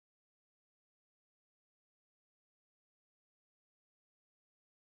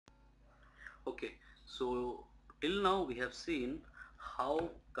Okay, so till now we have seen how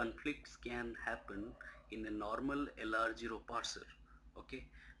conflicts can happen in a normal LR0 parser. Okay,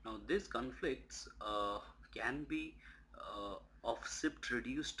 now these conflicts can be of shift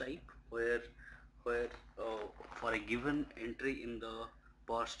reduce type, where for a given entry in the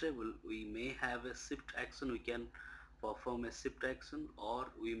parse table we may have a shift action, we can perform a shift action, or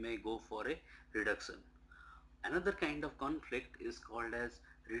we may go for a reduction. Another kind of conflict is called as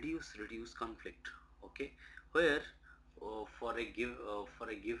reduce conflict. Okay, where for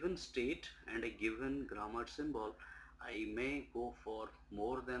a given state and a given grammar symbol I may go for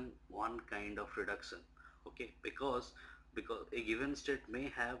more than one kind of reduction. Okay, because a given state may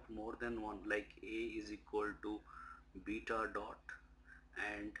have more than one, like a is equal to beta dot,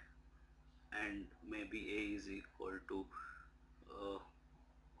 and maybe a is equal to uh,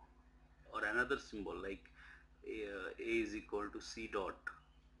 or another symbol like a is equal to c dot.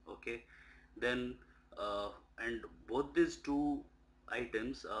 Okay, then uh, and both these two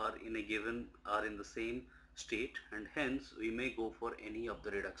items are in a given are in the same state, and hence we may go for any of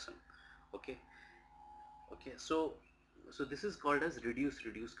the reduction. Okay, so this is called as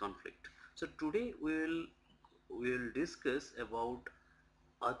reduce conflict. So today we will discuss about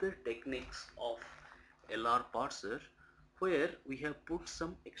other techniques of LR parser, where we have put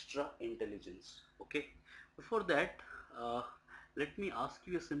some extra intelligence. Okay, before that, let me ask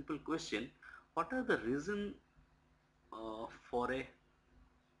you a simple question. What are the reason for a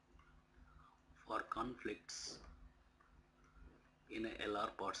for conflicts in a LR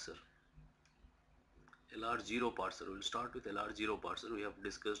parser? LR0 parser. We'll start with LR0 parser. We have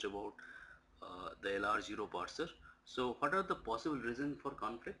discussed about the LR0 parser. So what are the possible reasons for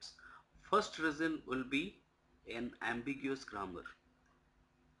conflicts? First reason will be an ambiguous grammar.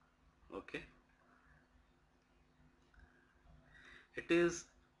 Okay, it is.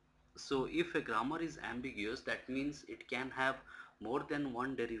 So if a grammar is ambiguous, that means it can have more than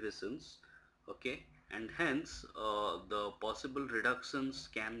one derivations. Okay, and hence the possible reductions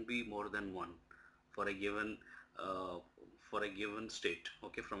can be more than one for a given uh, state.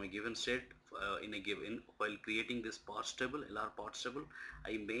 Okay, from a given state, in a given, while creating this parse table, LR parse table,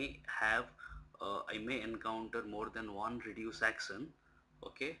 I may have I may encounter more than one reduce action.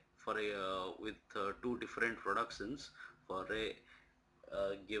 Okay, for a with two different productions for a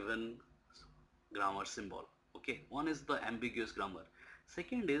given grammar symbol. Okay, one is the ambiguous grammar.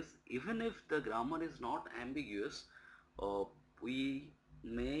 Second is, even if the grammar is not ambiguous, we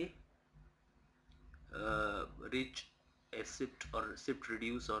may reach a shift or shift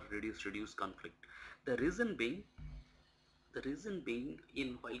reduce or reduce conflict. The reason being,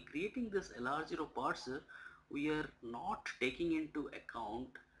 in while creating this LR0 parser, we are not taking into account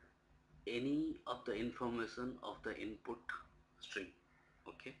any of the information of the input string.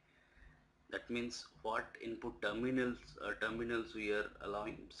 Okay, that means what input terminals we are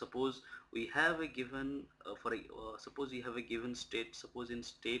allowing. Suppose we have a given suppose we have a given state. Suppose in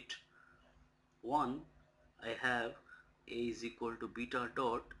state 1 I have a is equal to beta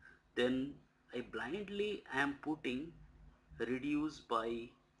dot, then I blindly am putting reduce by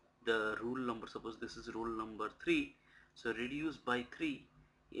the rule number. Suppose this is rule number 3, so reduce by 3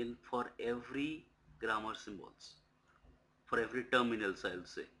 in for every grammar symbols, for every terminals I'll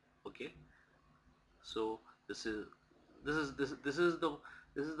say. Okay, so this is this is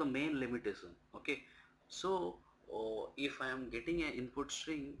the main limitation. Okay, so if I am getting an input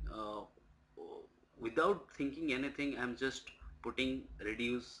string, without thinking anything, I'm just putting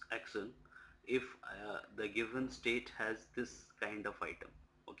reduce action if the given state has this kind of item.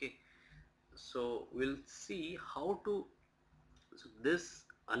 Okay, so we'll see how to. So this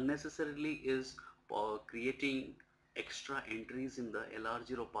unnecessarily is creating extra entries in the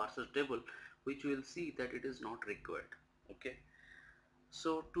LR0 parser table, which we will see that it is not required. Okay,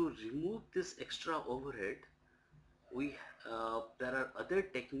 so to remove this extra overhead, we there are other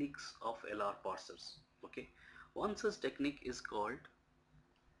techniques of LR parsers. Okay, one such technique is called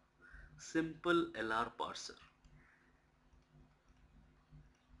simple LR parser,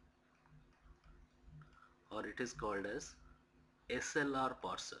 or it is called as SLR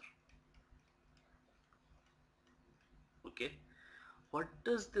parser. Okay, what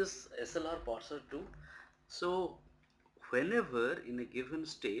does this SLR parser do? So whenever in a given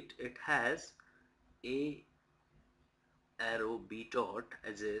state it has a arrow b dot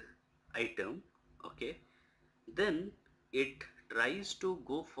as a item, okay, then it tries to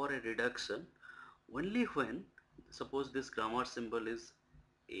go for a reduction only when, suppose this grammar symbol is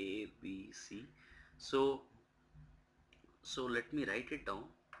a b c. So let me write it down.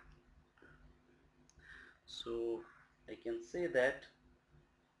 So I can say that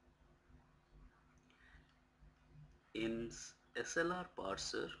In SLR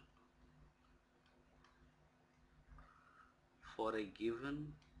parser, for a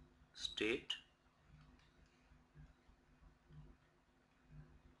given state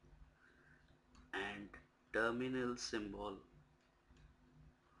and terminal symbol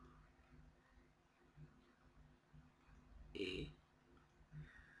A,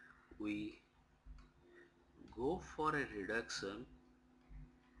 we go for a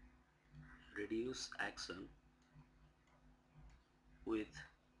reduce action with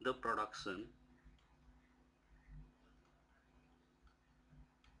the production.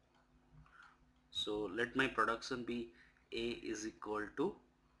 So let my production be A is equal to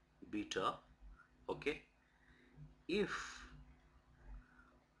beta. Okay, if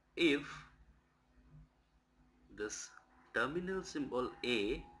if this terminal symbol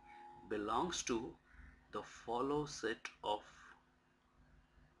A belongs to the follow set of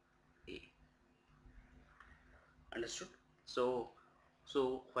A. Understood? So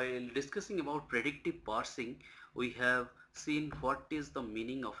while discussing about predictive parsing, we have seen what is the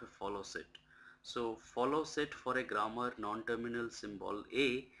meaning of a follow set. So follow set for a grammar non-terminal symbol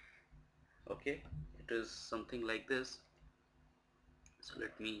A, okay, it is something like this. So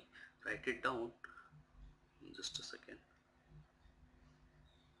let me write it down in just a second.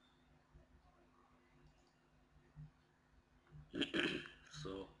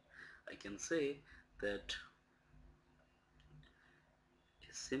 So I can say that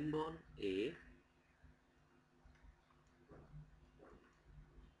a symbol A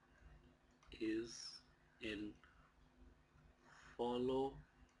is in follow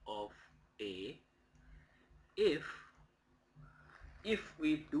of A if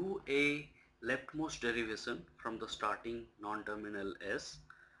we do a leftmost derivation from the starting non-terminal s,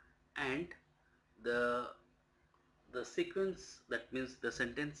 and the sequence, that means the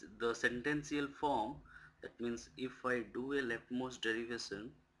sentential form, that means if I do a leftmost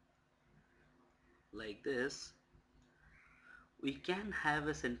derivation like this, we can have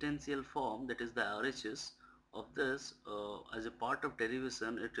a sentential form, that is the RHS of this. As a part of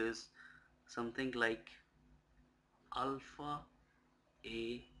derivation, it is something like alpha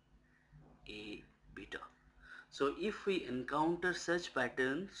a beta. So if we encounter such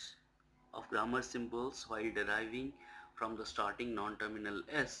patterns of grammar symbols while deriving from the starting non-terminal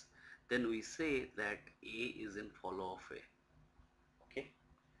s, then we say that A is in follow of A. Okay,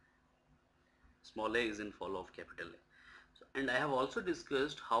 small a is in follow of capital A. So, and I have also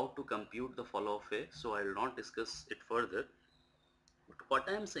discussed how to compute the follow of A, so I will not discuss it further. But what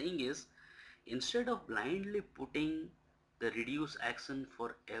I am saying is, instead of blindly putting the reduce action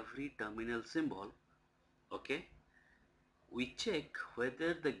for every terminal symbol, okay, we check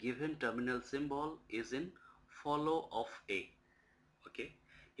whether the given terminal symbol is in follow of A. Okay,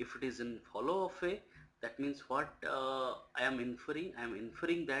 if it is in follow of A, that means what I am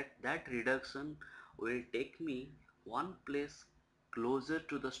inferring that that reduction will take me one place closer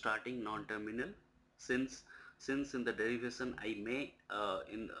to the starting non-terminal, since in the derivation I may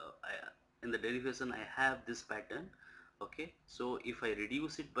in the derivation I have this pattern. Okay, so if I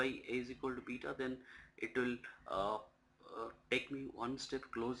reduce it by A is equal to beta, then it will take me one step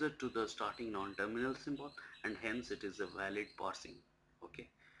closer to the starting non-terminal symbol, and hence it is a valid parsing. Okay,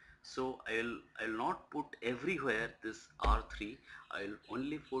 so I'll not put everywhere this R3. I'll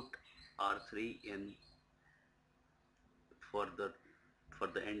only put R3 in for the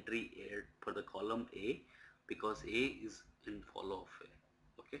entry A, for the column A, because A is in follow of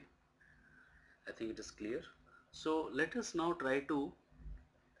A. Okay, I think it is clear. So let us now try to,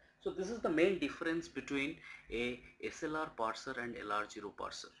 so this is the main difference between a SLR parser and LR0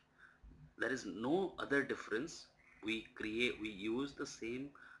 parser. There is no other difference. We use the same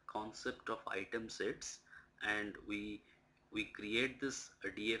concept of item sets, and we create this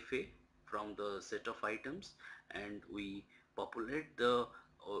DFA from the set of items, and we populate the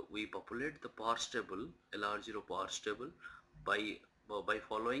parse table, LR0 parse table, by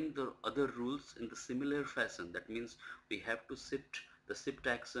following the other rules in the similar fashion. That means we have to the shift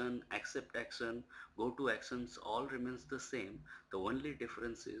action, accept action, go to actions, all remains the same. The only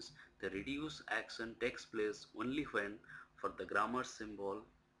difference is the reduce action takes place only when, for the grammar symbol,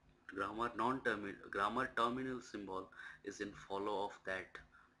 grammar terminal symbol is in follow of that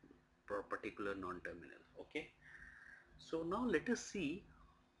particular non-terminal. Okay, so now let us see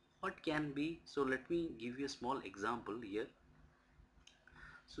what can be. So let me give you a small example here.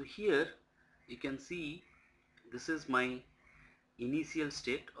 So here you can see this is my initial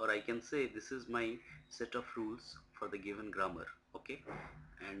state, or I can say this is my set of rules for the given grammar. Okay,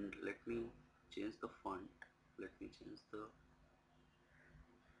 and let me change the font. Let me change the,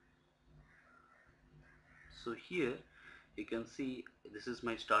 So here you can see this is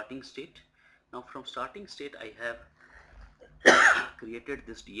my starting state. Now from starting state I have created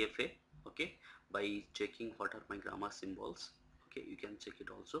this DFA, okay, by checking what are my grammar symbols. Okay, you can check it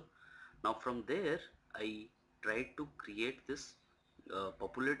also. Now from there I tried to create this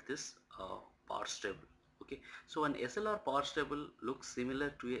populate this parse table. Okay, so an SLR parse table looks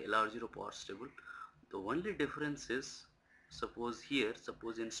similar to a LR0 parse table. The only difference is, suppose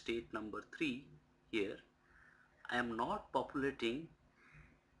in state number 3 here I am not populating,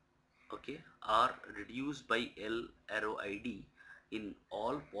 okay, are reduced by L arrow ID in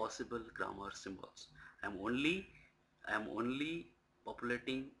all possible grammar symbols. I am only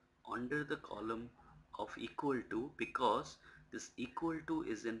populating under the column of equal to, because this equal to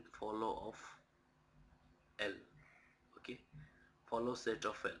is in follow of L, okay, follow set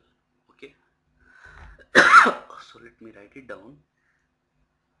of L, okay. So let me write it down.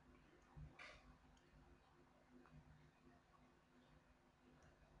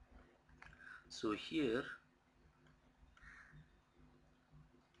 So here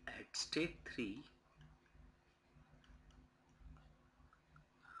at state 3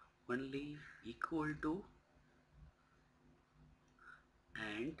 only equal to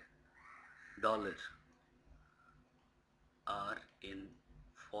and dollar are in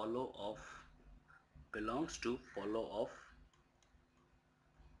follow of, belongs to follow of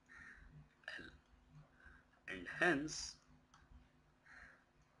L, and hence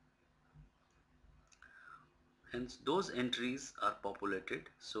those entries are populated.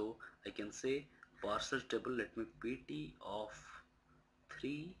 So I can say parser table, let me pt of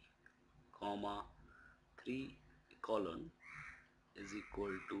 3 comma 3 colon is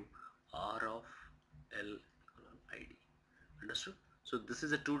equal to r of L colon id. Understood? So this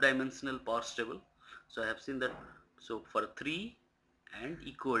is a two-dimensional parse table. So I have seen that. So for 3 and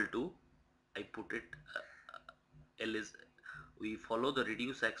equal to, I put it L is, we follow the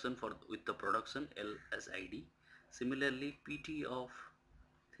reduce action for with the production L as id. Similarly pt of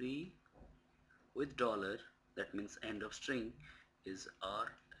 3 with dollar, that means end of string, is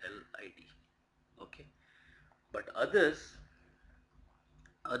RLID. Okay, but other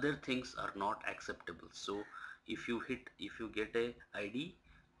things are not acceptable. So if you get a id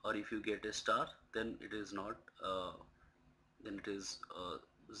or if you get a star, then it is not then it is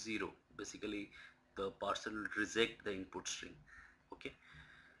 0. Basically the parser will reject the input string. Okay,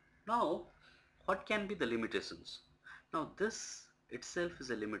 now what can be the limitations? Now this itself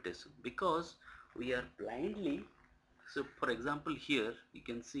is a limitation, because we are blindly, so for example here you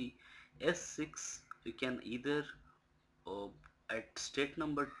can see S6, you can either uh, at state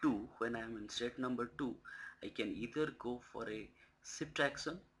number 2, when I am in state number 2, I can either go for a shift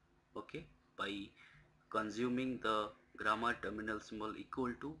action, okay, by consuming the grammar terminal symbol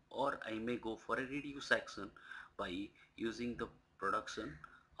equal to, or I may go for a reduce action by using the production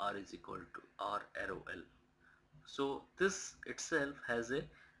r is equal to r arrow L. So this itself has a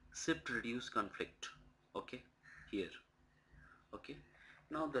shift reduce conflict, okay, here. Okay,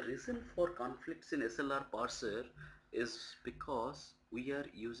 now the reason for conflicts in SLR parser is because we are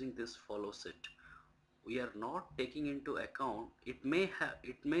using this follow set. We are not taking into account, it may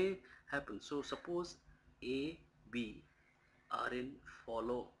happen. So suppose A, B are in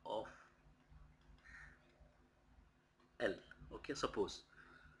follow of L, okay, suppose,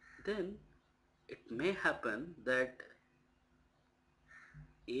 then it may happen that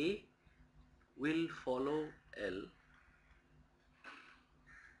A will follow L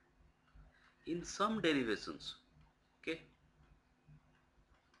in some derivations, okay,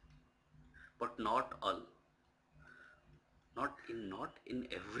 but not all. Not in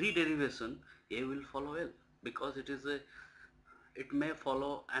every derivation A will follow L, because it may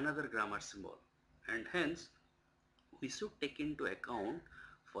follow another grammar symbol, and hence we should take into account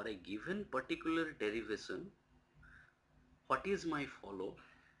for a given particular derivation what is my follow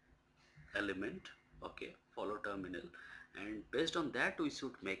element, okay, follow terminal, and based on that we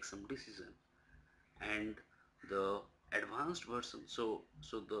should make some decision. And the advanced version, so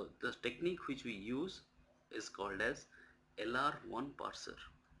the technique which we use is called as LR1 parser.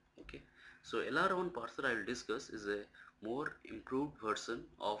 Okay, so LR1 parser I will discuss is a more improved version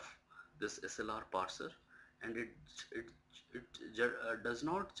of this SLR parser, and it does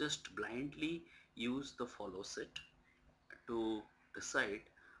not just blindly use the follow set to decide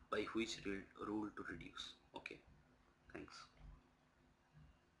by which rule to reduce. Okay, thanks.